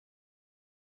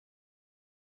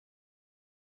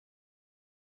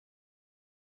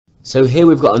So here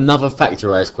we've got another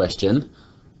factorised question,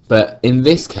 but in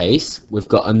this case we've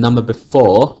got a number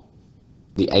before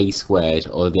the a squared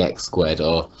or the x squared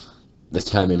or the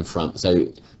term in front. So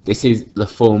this is the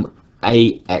form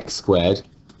ax squared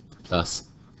plus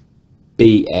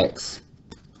bx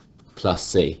plus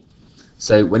c.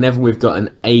 So whenever we've got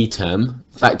an a term,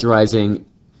 factorising,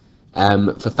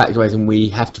 for factorising we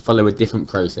have to follow a different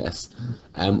process.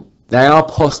 They are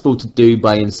possible to do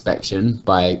by inspection,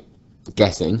 by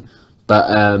guessing, but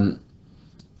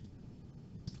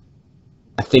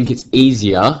I think it's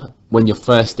easier when you're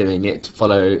first doing it to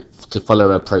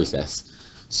follow a process.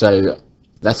 So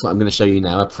that's what I'm going to show you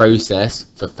now, a process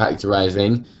for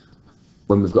factorising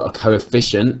when we've got a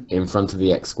coefficient in front of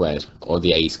the x squared or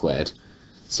the a squared.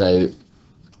 So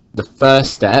the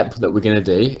first step that we're going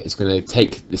to do is going to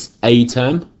take this a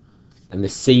term and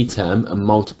this c term and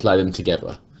multiply them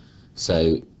together.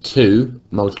 So 2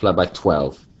 multiplied by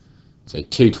 12. So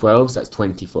 2 12s, that's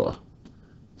 24.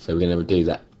 So we're going to do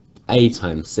that a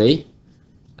times c,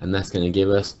 and that's going to give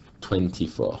us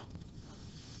 24.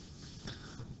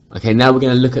 Okay, now we're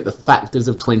going to look at the factors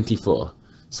of 24.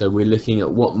 So we're looking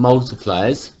at what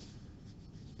multiplies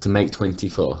to make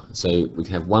 24. So we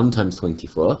can have 1 times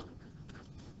 24,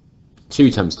 2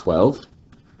 times 12,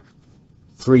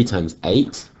 3 times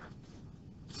 8,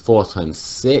 4 times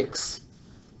 6,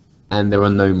 and there are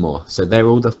no more. So they're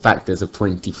all the factors of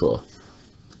 24.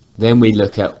 Then we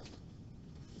look at,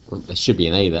 well, there should be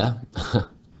an a there.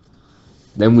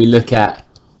 Then we look at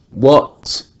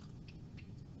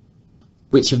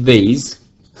which of these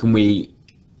can we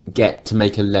get to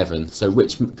make 11. So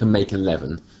which can make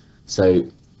 11? So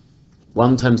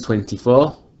 1 times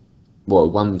 24, well,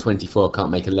 1 and 24 can't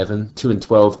make 11, 2 and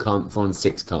 12 can't, 4 and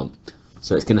 6 can't.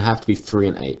 So it's going to have to be 3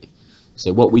 and 8.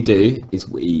 So what we do is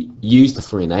we use the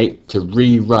 3 and 8 to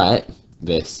rewrite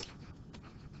this.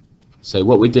 So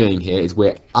what we're doing here is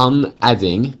we're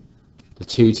unadding the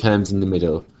two terms in the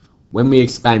middle. When we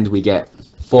expand we get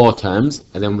 4 terms,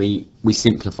 and then we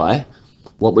simplify.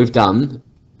 What we've done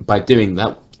by doing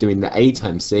that, doing the a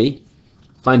times c,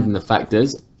 finding the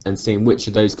factors and seeing which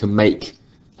of those can make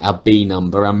our b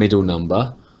number, our middle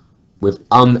number, we've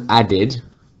unadded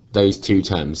those two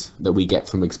terms that we get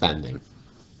from expanding.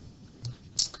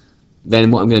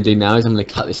 Then what I'm going to do now is I'm going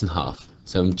to cut this in half.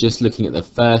 So I'm just looking at the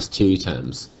first two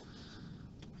terms.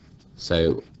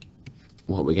 So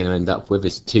what we're going to end up with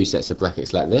is two sets of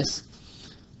brackets like this.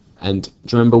 And do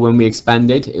you remember when we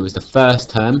expanded, it was the first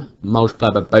term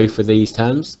multiplied by both of these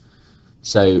terms.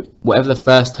 So whatever the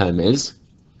first term is,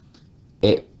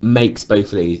 it makes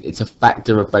both of these. It's a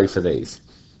factor of both of these.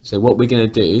 So what we're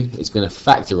going to do is going to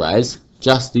factorise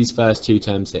just these first two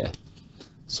terms here.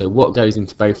 So what goes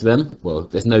into both of them? Well,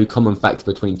 there's no common factor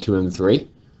between 2 and 3.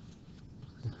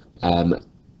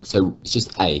 So it's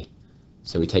just a.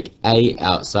 So we take a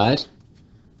outside,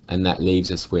 and that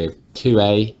leaves us with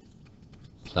 2a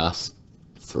plus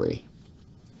 3.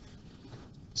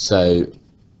 So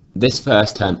this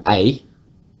first term a,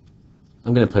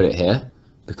 I'm going to put it here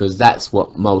because that's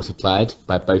what multiplied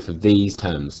by both of these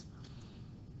terms.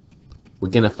 We're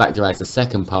going to factorise the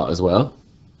second part as well.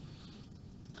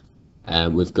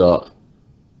 And we've got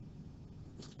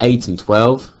 8 and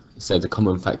 12, so the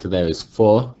common factor there is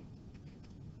 4.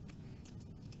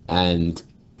 And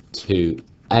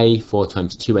 2a, 4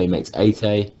 times 2a makes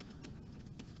 8a.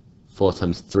 4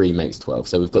 times 3 makes 12.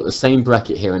 So we've got the same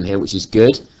bracket here and here, which is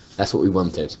good. That's what we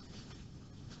wanted.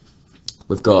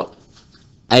 We've got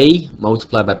a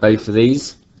multiplied by both of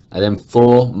these, and then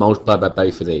 4 multiplied by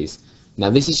both of these. Now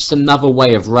this is just another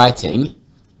way of writing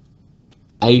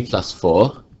a plus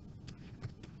 4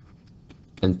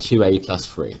 and 2a plus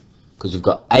 3, because we've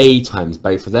got a times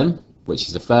both of them, which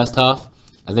is the first half,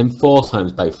 and then 4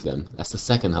 times both of them, that's the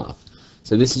second half.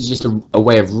 So this is just a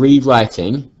way of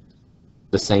rewriting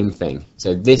the same thing.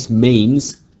 So this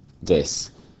means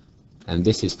this, and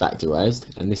this is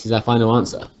factorised, and this is our final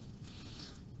answer.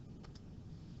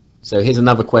 So here's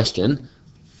another question.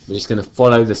 We're just going to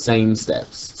follow the same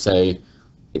steps. So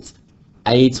it's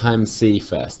a times c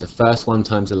first, the first one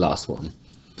times the last one.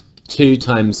 2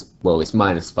 times, well, it's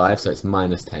minus 5, so it's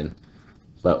minus 10.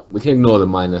 But we can ignore the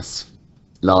minus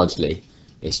largely.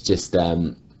 It's just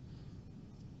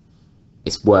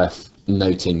it's worth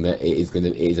noting that it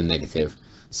is a negative.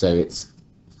 So it's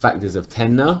factors of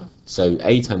 10 now. So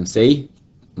a times c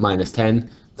minus 10,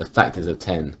 the factors of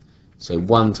 10. So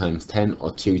 1 times 10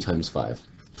 or 2 times 5.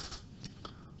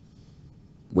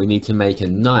 We need to make a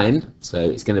 9, so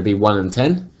it's going to be 1 and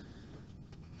 10.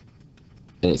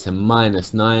 And it's a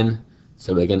minus 9,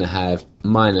 so we're going to have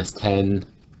minus 10,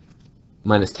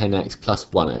 minus 10x plus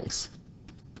 1x.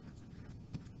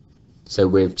 So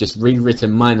we've just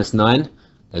rewritten minus 9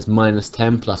 as minus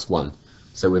 10 plus 1.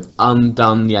 So we've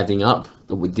undone the adding up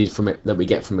that we did from it, that we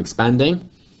get from expanding,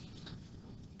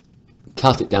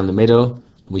 cut it down the middle,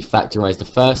 we factorise the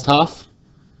first half.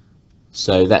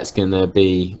 So that's going to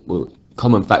be, well,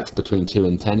 common factor between 2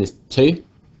 and 10 is 2,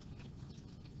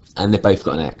 and they've both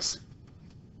got an x.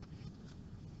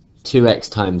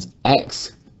 2x times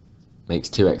x makes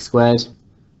 2x squared.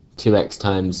 2x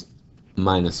times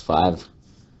minus 5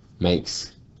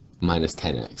 makes minus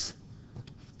 10x.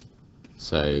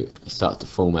 So start to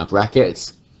form our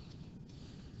brackets.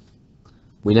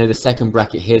 We know the second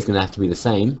bracket here is going to have to be the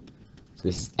same. So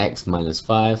this is x minus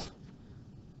 5.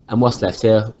 And what's left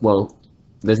here? Well,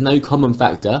 there's no common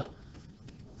factor,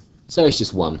 so it's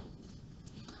just 1.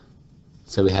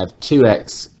 So we have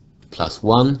 2x plus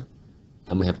 1,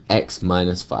 and we have x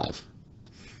minus 5.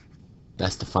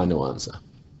 That's the final answer.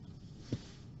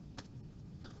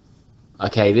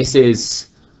 Okay,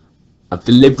 I've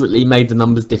deliberately made the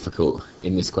numbers difficult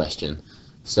in this question.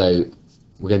 So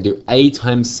we're going to do a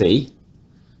times c,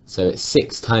 so it's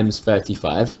 6 times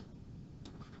 35.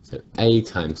 So a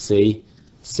times c,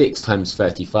 6 times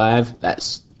 35,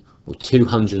 that's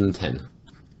 210.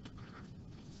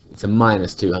 It's a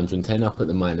minus 210, I'll put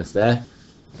the minus there.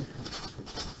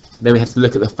 Then we have to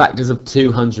look at the factors of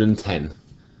 210.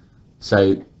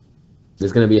 So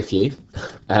there's going to be a few.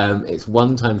 It's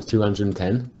 1 times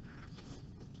 210,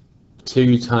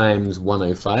 2 times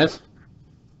 105,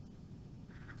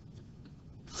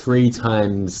 3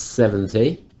 times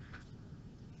 70.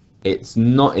 It's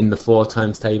not in the 4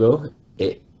 times table,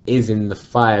 it is in the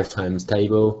 5 times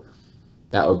table.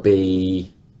 That would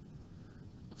be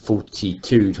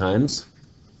 42 times.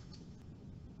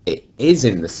 It is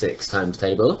in the 6 times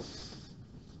table,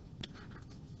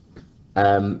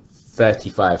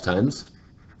 35 times.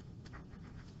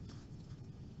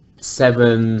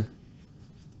 7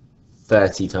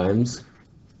 30 times.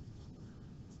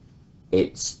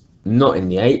 It's not in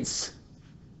the 8s.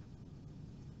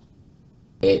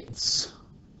 It's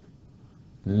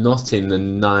not in the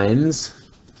 9s.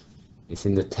 It's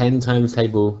in the 10 times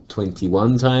table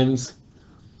 21 times.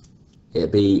 It'll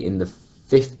be in the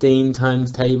 15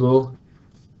 times table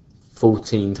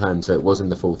 14 times, so it was in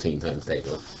the 14 times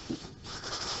table.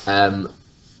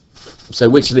 So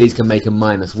which of these can make a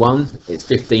minus 1? It's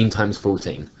 15 times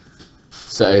 14.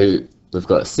 So we've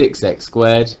got 6x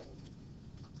squared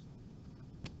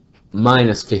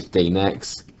minus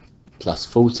 15x plus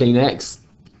 14x.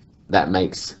 That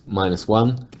makes minus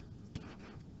 1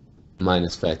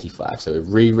 minus 35. So we've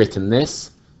rewritten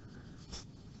this,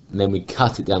 and then we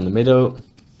cut it down the middle.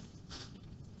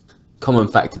 Common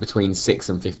factor between 6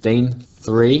 and 15,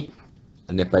 3,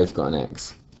 and they've both got an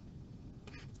x.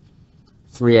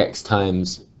 3x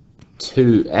times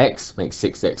 2x makes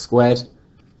 6x squared,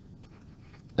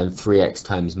 and 3x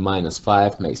times minus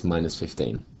 5 makes minus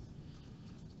 15.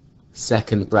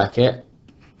 Second bracket,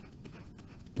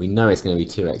 we know it's going to be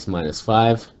 2x minus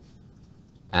 5,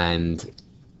 and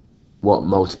what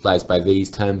multiplies by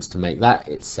these terms to make that?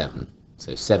 It's 7.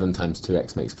 So 7 times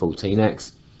 2x makes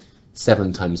 14x.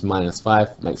 7 times minus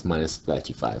 5 makes minus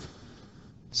 35.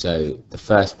 So the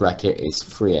first bracket is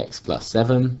 3x plus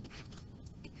 7,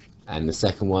 and the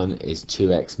second one is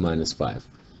 2x minus 5.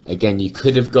 Again, you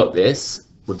could have got this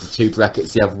with the two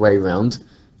brackets the other way around,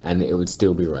 and it would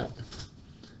still be right.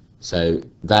 So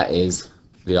that is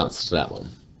the answer to that one.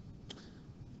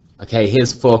 Okay,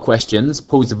 here's 4 questions.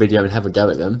 Pause the video and have a go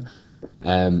at them.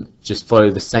 Just follow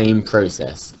the same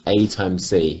process. A times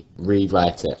c,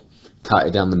 rewrite it, cut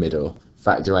it down the middle,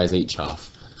 factorise each half.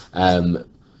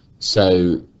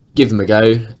 So give them a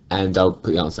go, and I'll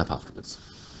put the answer up afterwards.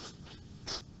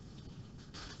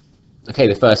 Okay,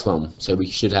 the first one. So we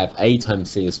should have a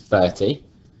times c is 30.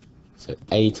 So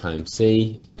a times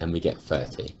c, and we get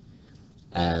 30.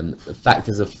 The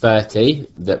factors of 30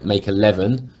 that make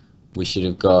 11, we should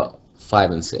have got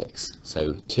 5 and 6.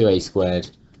 So 2a squared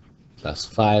plus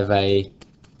 5a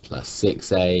plus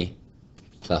 6a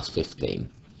plus 15.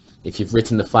 If you've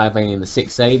written the 5a and the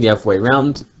 6a the other way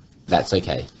around, that's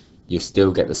okay. You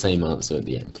still get the same answer at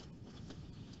the end.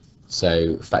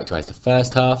 So factorise the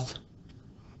first half.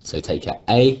 So take out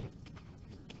a,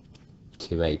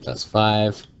 2a plus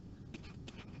 5,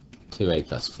 2a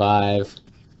plus 5,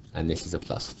 and this is a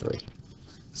plus 3.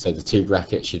 So the two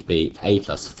brackets should be a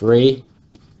plus 3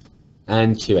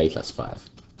 and 2a plus 5.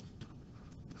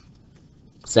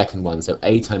 Second one, so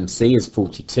a times c is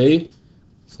 42.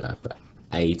 So I've got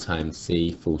a times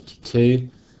c, 42.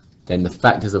 Then the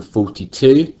factors of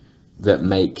 42 that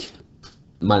make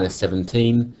minus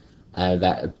 17,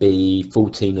 that would be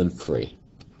 14 and 3.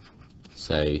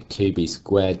 So 2b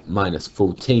squared minus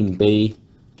 14b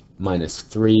minus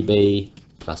 3b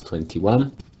plus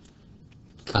 21.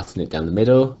 Cutting it down the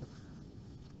middle,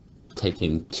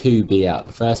 taking 2b out of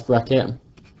the first bracket,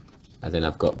 and then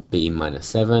I've got b minus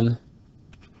 7,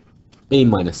 b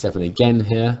minus 7 again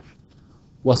here.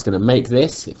 What's going to make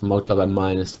this if I multiply by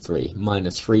minus 3?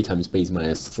 Minus 3 times b is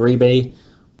minus 3b,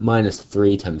 minus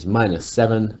 3 times minus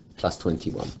 7 plus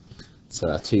 21. So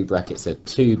our two brackets are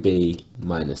 2b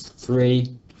minus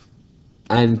 3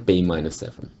 and b minus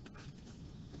 7.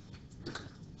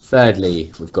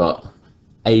 Thirdly, we've got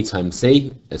a times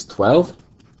c is 12.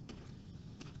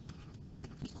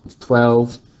 It's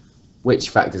 12. Which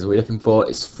factors are we looking for?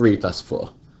 It's 3 plus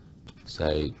 4.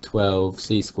 So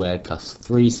 12c squared plus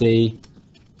 3c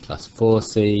plus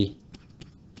 4c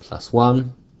plus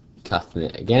 1. Cutting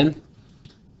it again.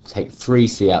 Take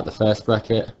 3c out the first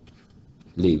bracket.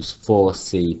 Leaves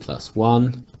 4c plus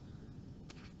 1.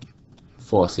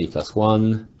 4c plus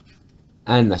 1.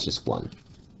 And that's just 1.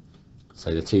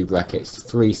 So the two brackets,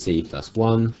 3c plus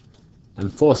 1 and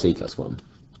 4c plus 1.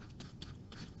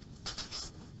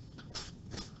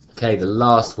 Okay, the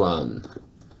last one.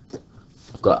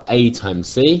 I've got a times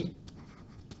c,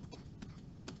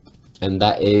 and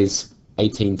that is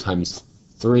 18 times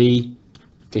 3,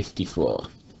 54.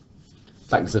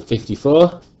 Factors of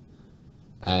 54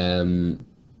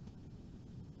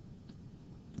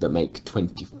 that make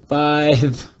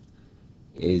 25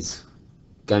 is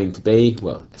going to be,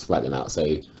 well, let's write them out. So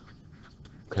we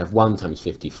can have 1 times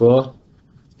 54,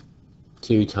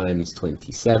 2 times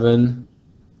 27,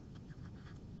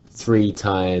 3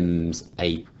 times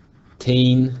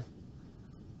 18.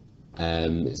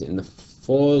 Is it in the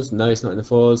 4s? No, it's not in the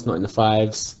 4s, not in the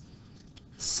 5s.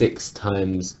 6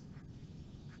 times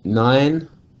 9.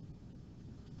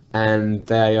 And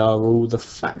they are all the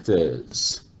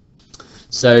factors.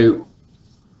 So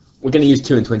we're going to use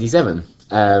 2 and 27.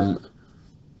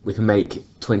 We can make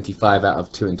 25 out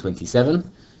of 2 and 27.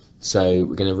 So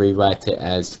we're going to rewrite it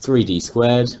as 3d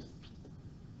squared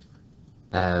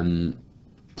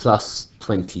plus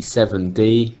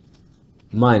 27d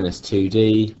minus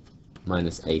 2d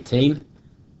minus 18.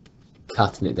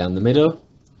 Cutting it down the middle.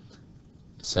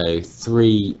 So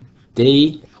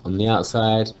 3d on the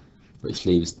outside, which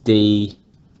leaves d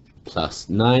plus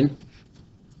 9.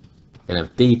 We're going to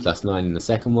have d plus 9 in the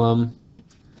second one.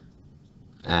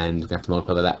 And we're going to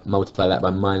have to multiply that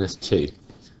by minus 2.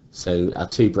 So our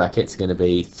two brackets are going to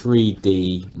be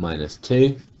 3d minus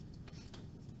 2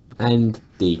 and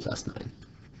d plus 9.